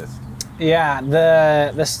off the list? Yeah,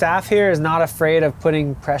 the staff here is not afraid of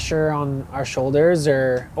putting pressure on our shoulders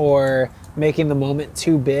or making the moment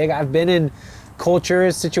too big. I've been in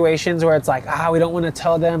cultures, situations where it's like, we don't want to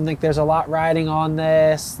tell them there's a lot riding on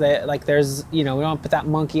this, that there's, we don't put that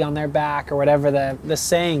monkey on their back or whatever the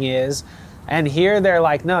saying is. And here they're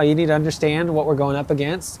like, no, you need to understand what we're going up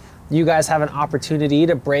against. You guys have an opportunity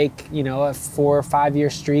to break, a 4 or 5 year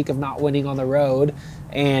streak of not winning on the road,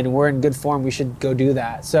 and we're in good form. We should go do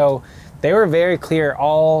that. So they were very clear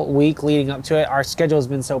all week leading up to it. Our schedule has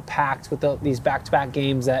been so packed with these back-to-back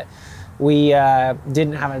games that we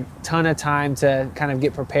didn't have a ton of time to kind of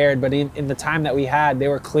get prepared, but in the time that we had, they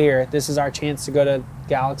were clear. This is our chance to go to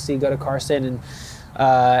Galaxy, go to Carson,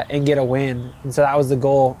 and get a win. And so that was the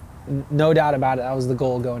goal. No doubt about it. That was the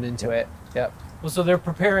goal going into it. Yep. Well, so they're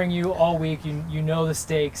preparing you all week. You know the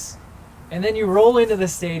stakes, and then you roll into the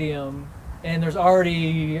stadium, and there's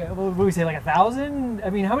already, what do we say, 1,000? I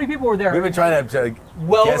mean, how many people were there? We've been trying to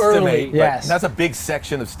guesstimate. Early. Yes. That's a big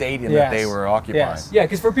section of stadium that they were occupying. Yes. Yeah,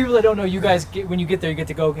 because for people that don't know, you guys, when you get there, you get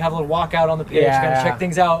to go have a little walkout on the pitch, kind of check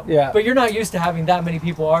things out. Yeah. But you're not used to having that many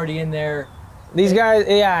people already in there. These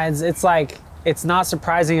guys, it's not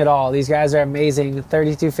surprising at all. These guys are amazing.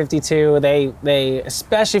 32-52. They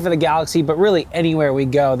especially for the Galaxy, but really anywhere we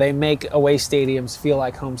go, they make away stadiums feel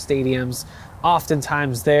like home stadiums.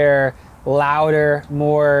 Oftentimes they're louder,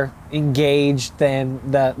 more engaged than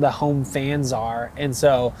the home fans are. And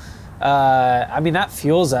so, that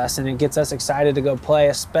fuels us, and it gets us excited to go play,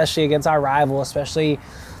 especially against our rival, especially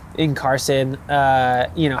in Carson.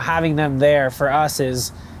 Having them there for us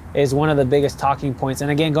is one of the biggest talking points.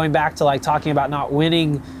 And again, going back to talking about not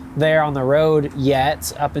winning there on the road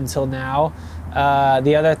yet up until now,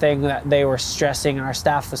 the other thing that they were stressing and our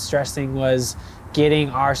staff was stressing was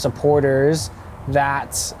getting our supporters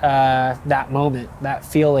that moment, that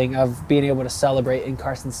feeling of being able to celebrate in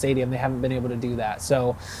Carson Stadium. They haven't been able to do that.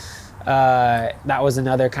 So that was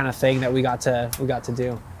another kind of thing that we got to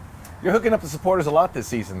do. You're hooking up the supporters a lot this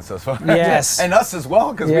season so far. Yes. And us as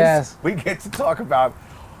well, because yes. we get to talk about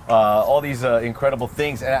all these incredible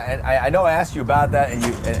things. And I know I asked you about that, and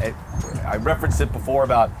I referenced it before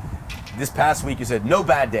about this past week. You said no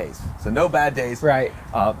bad days. So no bad days. Right.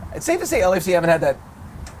 It's safe to say LAFC haven't had that.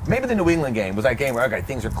 Maybe the New England game was that game where, okay,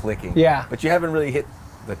 things are clicking. Yeah. But you haven't really hit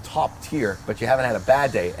the top tier, but you haven't had a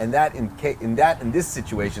bad day. And that in this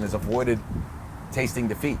situation has avoided tasting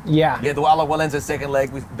defeat. Yeah. You had the Walenza second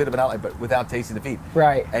leg with a bit of an outlet, but without tasting defeat.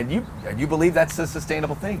 Right. And you believe that's a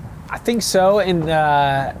sustainable thing? I think so, and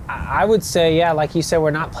I would say, yeah, like you said,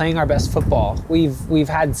 we're not playing our best football. We've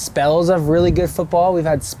had spells of really good football. We've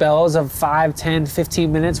had spells of 5, 10,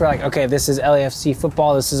 15 minutes. We're like, okay, this is LAFC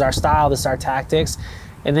football. This is our style. This is our tactics.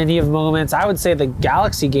 And then you have moments, I would say the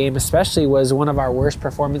Galaxy game especially was one of our worst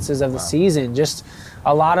performances of the season. Just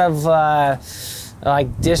a lot of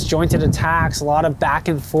like disjointed attacks, a lot of back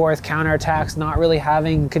and forth counterattacks, not really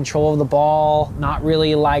having control of the ball, not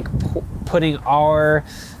really like putting our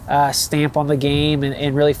stamp on the game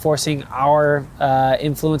and really forcing our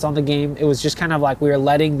influence on the game. It was just kind of like we were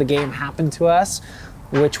letting the game happen to us,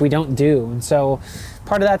 which we don't do. And so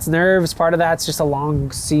part of that's nerves, part of that's just a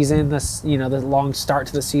long season, the long start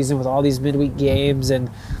to the season with all these midweek games,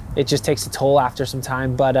 and it just takes a toll after some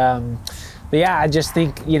time. But yeah, I just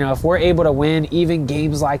think, if we're able to win even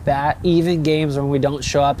games like that, even games when we don't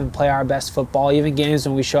show up and play our best football, even games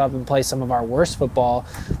when we show up and play some of our worst football,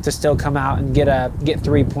 to still come out and get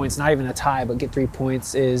 3 points, not even a tie, but get 3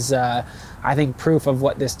 points is, I think, proof of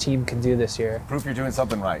what this team can do this year. Proof you're doing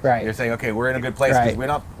something right. Right. You're saying, okay, we're in a good place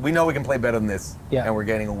because we know we can play better than this, and we're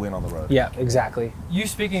getting a win on the road. Yeah, exactly. You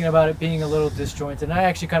speaking about it being a little disjointed, and I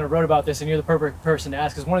actually kind of wrote about this, and you're the perfect person to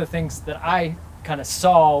ask, because one of the things that I kind of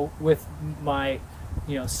saw with my,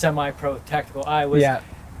 semi-pro tactical eye was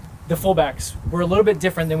the fullbacks were a little bit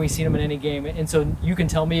different than we've seen them in any game. And so you can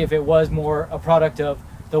tell me if it was more a product of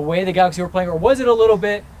the way the Galaxy were playing, or was it a little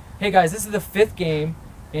bit, hey guys, this is the 5th game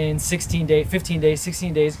in 15 days,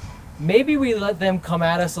 16 days. Maybe we let them come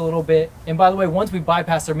at us a little bit. And by the way, once we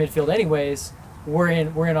bypass their midfield anyways, we're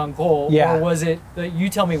in on goal. Yeah. Or was it, you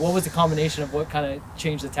tell me, what was the combination of what kind of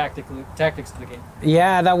changed the tactics of the game?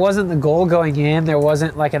 Yeah, that wasn't the goal going in. There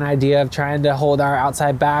wasn't like an idea of trying to hold our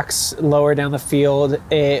outside backs lower down the field.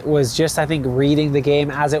 It was just, I think, reading the game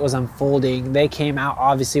as it was unfolding. They came out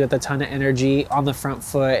obviously with a ton of energy on the front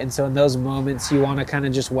foot. And so in those moments, you want to kind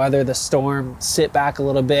of just weather the storm, sit back a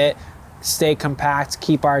little bit, stay compact,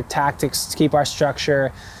 keep our tactics, keep our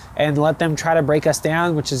structure, and let them try to break us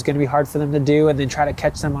down, which is going to be hard for them to do, and then try to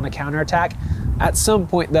catch them on a counterattack. At some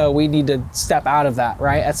point, though, we need to step out of that,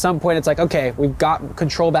 right? At some point, it's like, okay, we've got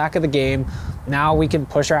control back of the game. Now we can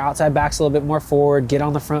push our outside backs a little bit more forward, get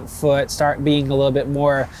on the front foot, start being a little bit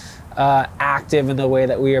more active in the way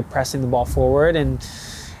that we are pressing the ball forward. And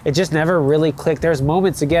it just never really clicked. There's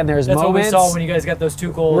moments, again, That's what we saw when you guys got those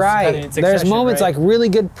 2 goals. Right. In succession, there's moments right? like really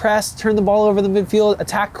good press, turn the ball over the midfield,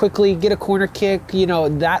 attack quickly, get a corner kick,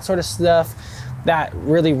 that sort of stuff that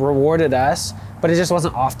really rewarded us, but it just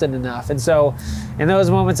wasn't often enough. And so in those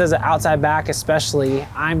moments as an outside back especially,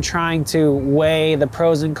 I'm trying to weigh the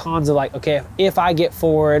pros and cons of like, okay, if I get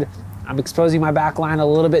forward, I'm exposing my back line a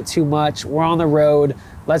little bit too much, we're on the road,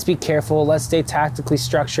 let's be careful, let's stay tactically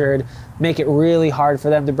structured, make it really hard for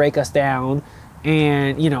them to break us down.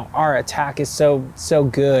 And, our attack is so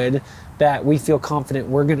good that we feel confident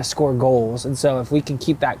we're going to score goals. And so if we can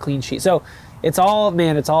keep that clean sheet. So it's all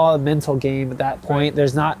a mental game at that point.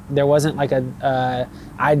 There wasn't like a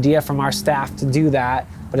idea from our staff to do that,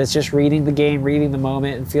 but it's just reading the game, reading the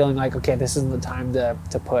moment, and feeling like, okay, this isn't the time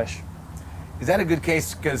to push. Is that a good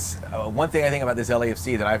case? Because one thing I think about this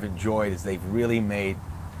LAFC that I've enjoyed is they've really made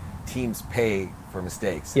teams pay for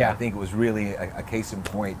mistakes. Yeah. I think it was really a case in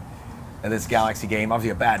point in this Galaxy game.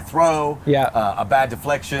 Obviously, a bad throw, a bad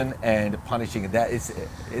deflection, and punishing it. That is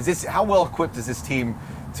this? How well equipped is this team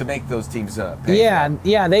to make those teams pay?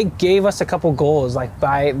 Yeah. They gave us a couple goals like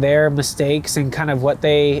by their mistakes and kind of what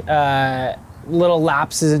they little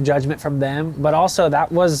lapses in judgment from them, but also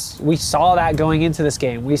we saw that going into this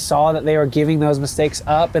game. We saw that they were giving those mistakes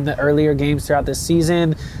up in the earlier games throughout this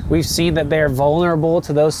season. We've seen that they're vulnerable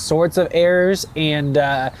to those sorts of errors, and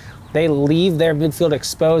they leave their midfield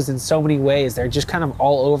exposed in so many ways. They're just kind of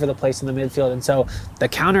all over the place in the midfield. And so the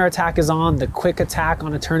counterattack is on, the quick attack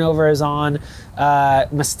on a turnover is on,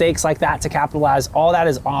 mistakes like that to capitalize, all that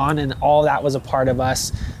is on, and all that was a part of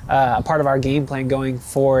us, a part of our game plan going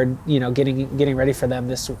forward, getting ready for them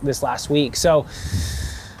this last week. So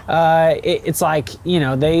it's like,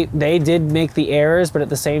 they did make the errors, but at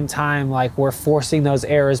the same time, like, we're forcing those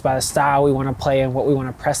errors by the style we want to play and what we want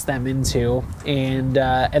to press them into, and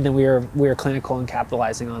then we were clinical in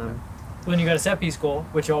capitalizing on them. When you got a set piece goal,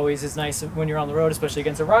 which always is nice when you're on the road, especially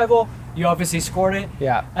against a rival, you obviously scored it.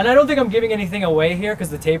 Yeah. And I don't think I'm giving anything away here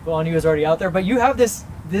because the tape on you is already out there, but you have this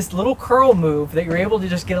little curl move that you're able to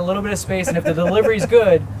just get a little bit of space, and if the delivery's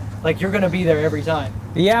good, Like you're gonna be there every time.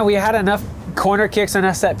 Yeah, we had enough corner kicks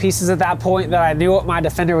and set pieces at that point that I knew what my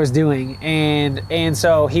defender was doing, and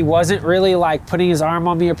so he wasn't really like putting his arm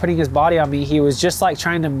on me or putting his body on me. He was just like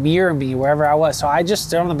trying to mirror me wherever I was. So I just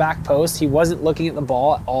stood on the back post. He wasn't looking at the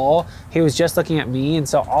ball at all. He was just looking at me, and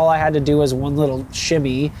so all I had to do was one little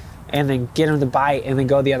shimmy and then get him to bite and then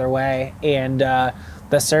go the other way. And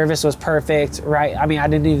the service was perfect, right? I mean, I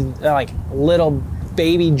didn't even like little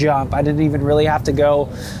baby jump. I didn't even really have to go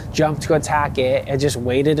jump to attack it. I just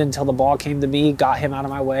waited until the ball came to me, got him out of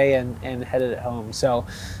my way, and headed it home. So,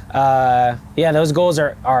 yeah, those goals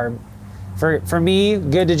are for me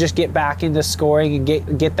good to just get back into scoring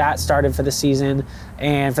and get that started for the season.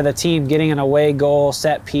 And for the team, getting an away goal,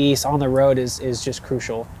 set piece on the road is just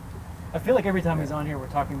crucial. I feel like every time he's on here, we're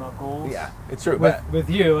talking about goals. Yeah, it's true. With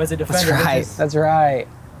you as a defender. That's right. That's right.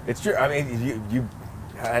 It's true. I mean, you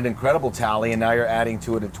had an incredible tally, and now you're adding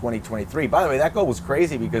to it in 2023. By the way, that goal was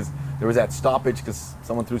crazy because there was that stoppage because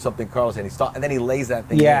someone threw something at Carlos, and he stopped, and then he lays that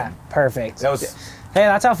thing in. Yeah, perfect. That was. Hey,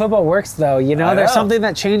 that's how football works, though. You know, there's something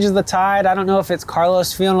that changes the tide. I don't know if it's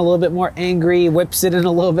Carlos feeling a little bit more angry, whips it in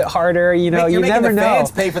a little bit harder. You know, You're you never making the know. Fans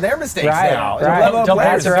pay for their mistakes right, now. Right.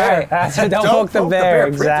 That's right. Don't poke the bear.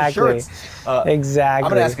 Exactly. Exactly. I'm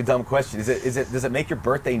going to ask a dumb question. Does it make your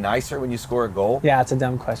birthday nicer when you score a goal? Yeah, it's a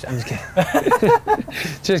dumb question. I'm just kidding.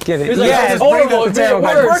 Just kidding. Like, yes, my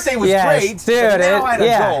birthday was great, dude. now I had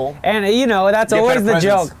a goal. And you know, that's always the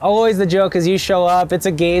joke. Always the joke is you show up. It's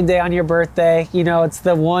a game day on your birthday. You know, it's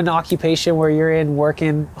the one occupation where you're in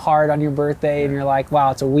working hard on your birthday, and you're like,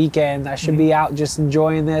 wow, it's a weekend. I should be out just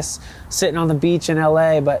enjoying this, sitting on the beach in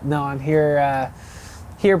LA. But no, I'm here.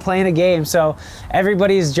 Here playing a game. So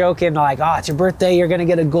everybody's joking like, oh, it's your birthday, you're gonna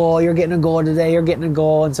get a goal, you're getting a goal today, you're getting a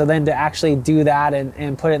goal. And so then to actually do that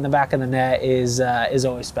and put it in the back of the net is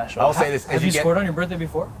always special. I'll say this. Have you scored on your birthday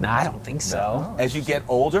before? No, I don't think so. As you get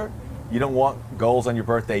older, you don't want goals on your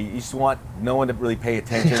birthday. You just want no one to really pay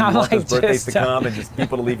attention. You want like those birthdays to just, come and just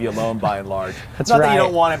people to leave you alone by and large. That's Not right. that you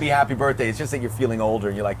don't want to be happy birthday. It's just that you're feeling older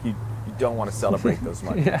and you're like, you don't want to celebrate those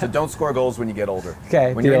much. Yeah. So don't score goals when you get older.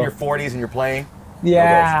 Okay, When you're in deal. your 40s and you're playing,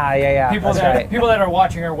 Yeah. People That's that right. people that are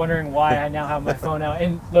watching are wondering why I now have my phone out.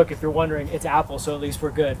 And look, if you're wondering, it's Apple, so at least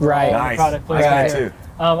we're good. Right. All the Nice. product I placement got it here. too.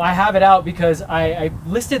 I have it out because I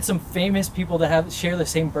listed some famous people that share the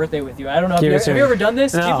same birthday with you. I don't know. Give it to Have me. you ever done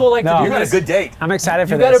this? No, People like no. to do You got a this. good date. I'm excited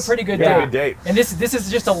for You this. got a pretty good Yeah. date. Good date. And this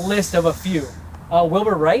is just a list of a few.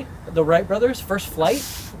 Wilbur Wright, the Wright brothers, First Flight.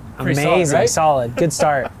 Pretty Amazing, solid, right? Good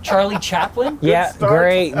start. Charlie Chaplin. Yeah,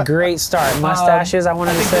 great start. Mustaches, I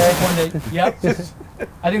wanted to say. Yep.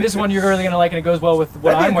 I think this one you're really gonna like, and it goes well with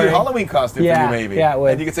what That'd I'm be a good wearing. Halloween costume Yeah, for you, maybe. yeah, it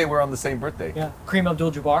would. And you could say we're on the same birthday. Yeah. Kareem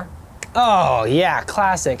Abdul-Jabbar. Oh yeah,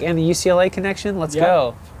 classic. And the UCLA connection. Let's Yeah.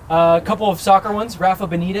 go. A couple of soccer ones. Rafa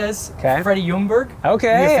Benitez. Okay. Freddie Ljungberg.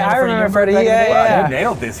 Okay, I remember Freddie. back in the day? Yeah, Wow, yeah. you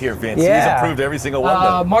nailed this here, Vince. Yeah. He's approved every single one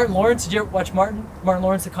of them. Martin Lawrence. Did you ever watch Martin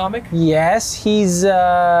Lawrence, the comic? Yes, he's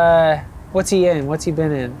what's he in? What's he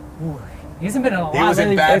been in? Ooh, he hasn't been in a lot. He was in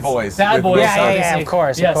lately. Bad It's Boys Bad with Boys. Will Yeah, obviously. of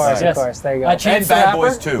course, Yes, of yes. course. There you go. And Chance the Bad Rapper.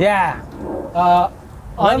 Boys too. Yeah.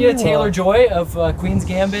 Anya Love him. Taylor-Joy of Queen's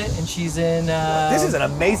Gambit, and she's in. This is an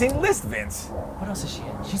amazing list, Vince. What else is she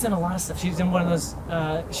in? She's in a lot of stuff. She's in one of those.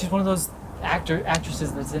 She's one of those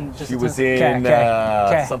actresses that's in just. She a was ton. in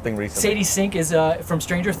Okay. something recently. Sadie Sink is from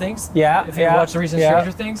Stranger Things. Yeah, If you yeah, watched the recent yeah.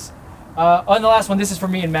 Stranger Things. On the last one, this is for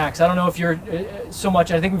me and Max. I don't know if you're so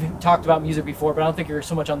much. I think we've talked about music before, but I don't think you're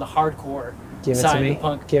so much on the hardcore Give it side to me. of the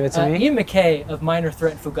punk. Give it to me. Ian McKay of Minor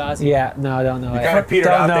Threat and Fugazi. Yeah. No, don't know You it. kind of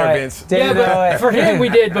petered Don't out know there, it. Vince. Didn't Yeah, know but it. for him we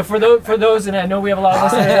did. But for those, and I know we have a lot of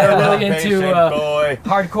listeners that are really into Patient boy.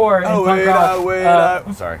 hardcore and Oh, punk wait, rock. wait,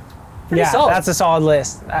 I'm sorry. Pretty Yeah, solid. that's a solid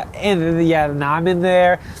list. And yeah, now I'm in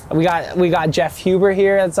there. We got Jeff Huber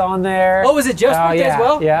here. That's on there. Oh, is it Jeff's birthday yeah, as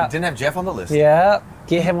well? Yeah. Didn't have Jeff on the list. Yeah.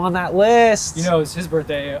 Get him on that list. You know, it's his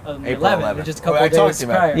birthday on the April 11th, 11th. just a Oh, couple I of talked days to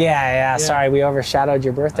you about prior. it. Yeah. Sorry, we overshadowed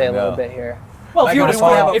your birthday a little know. bit here. Well, if he would have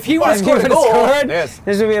scored, if he would have If he scored a would've goal, scored, Yes.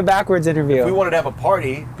 this would be a backwards interview. If we wanted to have a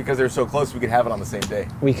party because they're so close, we could have it on the same day.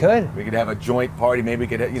 We could. We could have a joint party. Maybe we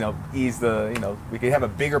could, ease the, we could have a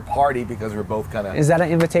bigger party because we're both kind of. Is that an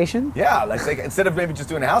invitation? Yeah, like instead of maybe just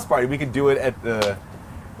doing a house party, we could do it at the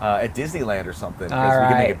at Disneyland or something. Because we can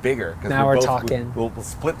make right. it bigger. 'cause Now we're both- talking. We'll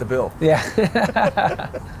split the bill. Yeah.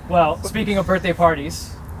 well, speaking of birthday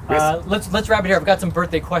parties, let's wrap it here. I've got some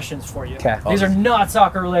birthday questions for you. 'Kay. These are not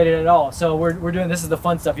soccer related at all. So we're doing this is the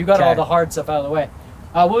fun stuff. You got all 'Kay. the hard stuff out of the way.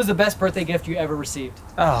 What was the best birthday gift you ever received?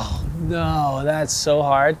 Oh no, that's so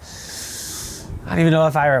hard. I don't even know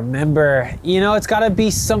if I remember. It's got to be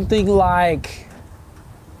something like,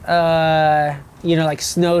 like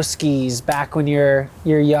snow skis back when you're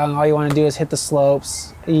young. All you want to do is hit the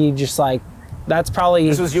slopes. You just like, that's probably.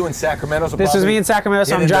 This was you in Sacramento. So this was me in Sacramento.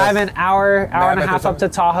 So I'm driving hour and a half up to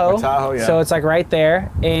Tahoe. Tahoe, yeah. So it's like right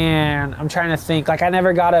there, and I'm trying to think. Like I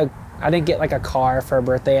didn't get like a car for a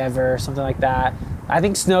birthday ever or something like that. I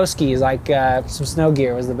think snow skis, like some snow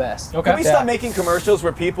gear, was the best. Okay. Can we stop making commercials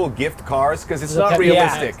where people gift cars? Because it's not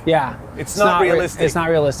realistic. Yeah. It's not realistic. It's not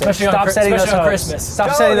realistic. Especially on Christmas.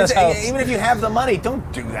 Stop setting those hopes. Even if you have the money, don't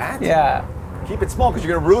do that. Yeah. Keep it small because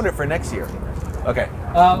you're going to ruin it for next year. Okay.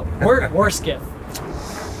 Worst gift.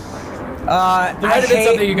 There might have been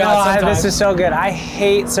something you got sometime. This is so good. I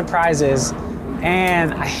hate surprises.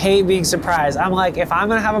 And I hate being surprised. I'm like, if I'm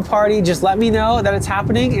gonna have a party, just let me know that it's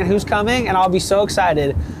happening and who's coming, and I'll be so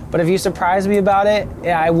excited. But if you surprise me about it,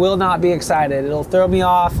 yeah, I will not be excited. It'll throw me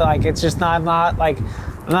off. Like it's just I'm not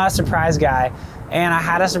a surprise guy. And I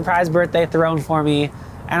had a surprise birthday thrown for me,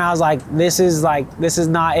 and I was like, this is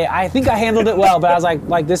not it. I think I handled it well, but I was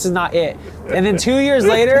like, this is not it. And then 2 years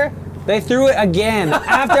later, they threw it again.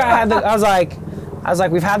 After I was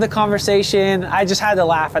like, we've had the conversation. I just had to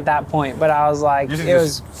laugh at that point, but I was like, You should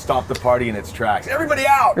just stop the party in its tracks. Everybody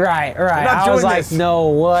out! Right. We're not I was doing like, this. no,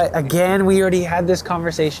 what? Again, we already had this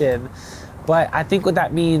conversation. But I think what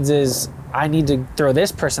that means is I need to throw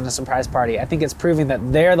this person a surprise party. I think it's proving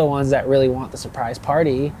that they're the ones that really want the surprise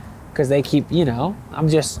party. Because they keep, I'm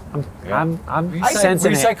sensing Were you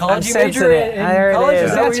it. psychology I'm major sensing it. in There it college? is.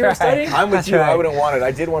 Is that what That's you were right. studying? I'm with That's you. I right. wouldn't want it.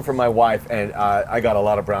 I did one for my wife, and I got a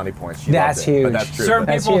lot of brownie points. She That's loved it, huge. But that's true. Certain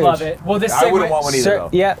But That's people huge. love it. Well, this I wouldn't want one either, though.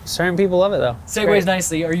 Yeah, certain people love it though. segues Great.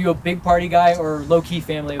 nicely. Are you a big party guy or low-key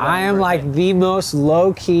family? event I am birthday? like the most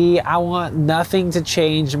low key. I want nothing to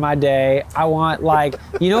change my day. I want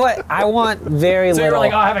you know what? I want very So little. you're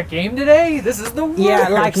like, oh, I have a game today? This is the worst. Yeah,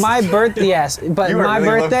 like my birthday. Yes, but You are my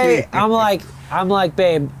really birthday, low-key. I'm like,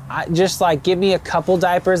 babe, just like give me a couple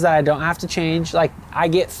diapers that I don't have to change. Like I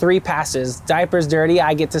get 3 passes. Diapers dirty,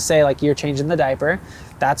 I get to say like you're changing the diaper.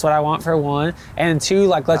 That's what I want for 1. And 2,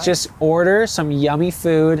 like let's just order some yummy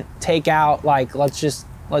food, take out. Like let's just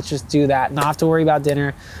do that. Not have to worry about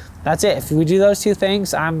dinner. That's it. If we do those 2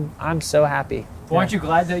 things, I'm so happy. Well, aren't you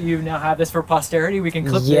glad that you now have this for posterity? We can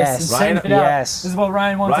clip Yes. this and send it out. Yes. This is what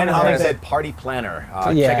Ryan wants. Ryan on his Hollingshead, birthday. Party Planner.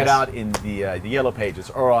 Yes. Check it out in the yellow pages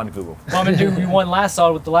or on Google. Well, I'm gonna do you one last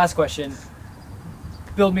solid with the last question.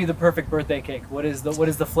 Build me the perfect birthday cake. What is the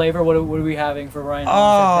flavor? What are we having for Ryan?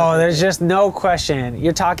 Oh, there's just no question.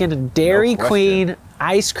 You're talking a Dairy question. Queen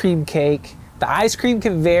ice cream cake. The ice cream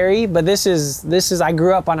can vary, but this is I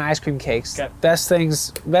grew up on ice cream cakes. Okay. Best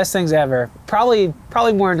things ever. Probably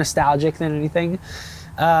more nostalgic than anything.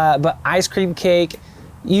 But ice cream cake,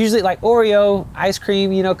 usually like Oreo ice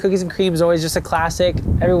cream, cookies and cream is always just a classic.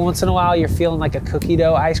 Every once in a while you're feeling like a cookie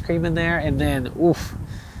dough ice cream in there, and then oof,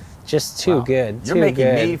 just too good. You're too making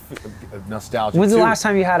good. me nostalgic. When's the too. last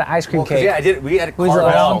time you had an ice cream Well, 'cause, cake? yeah, I did. We had a When's the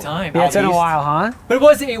Carvel. long time. Yeah, it's out in a east. while, huh? But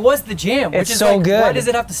it was the jam, which It's is so like, good. why does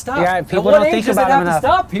it have to stop? Yeah, At people what don't age think does about it it have enough. to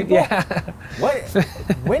stop, people? Yeah. What?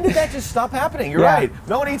 When did that just stop happening? You're Yeah. right.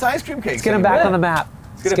 No one eats ice cream cakes. Let's get them anymore. back on the map.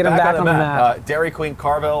 Let's get them back on the map. Dairy Queen,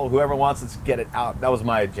 Carvel, whoever wants, let's get it out. That was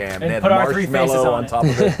my jam. And They had put the our 3 faces marshmallow on on top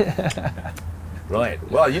of it.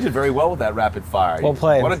 Brilliant. Well, you did very well with that rapid fire. Well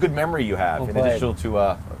played. What a good memory you have, Well in played. addition to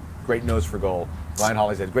a great nose for goal. Ryan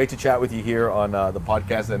Hollingshead, great to chat with you here on the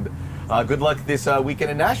podcast, and good luck this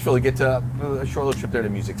weekend in Nashville. You get to a short little trip there to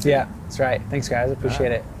Music City. Yeah, that's right. Thanks, guys.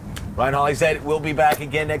 Appreciate it. Ryan Hollingshead will be back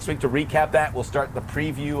again next week to recap that. We'll start the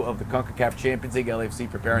preview of the CONCACAF Champions League. LAFC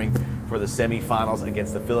preparing for the semifinals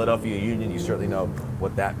against the Philadelphia Union. You certainly know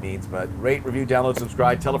what that means. But rate, review, download,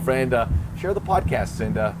 subscribe, tell a friend, share the podcasts,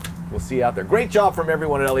 and we'll see you out there. Great job from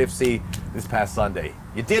everyone at LAFC this past Sunday.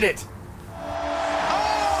 You did it.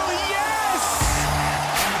 Oh, yes!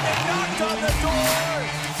 They knocked on the door,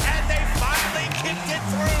 and they finally kicked it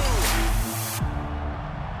through.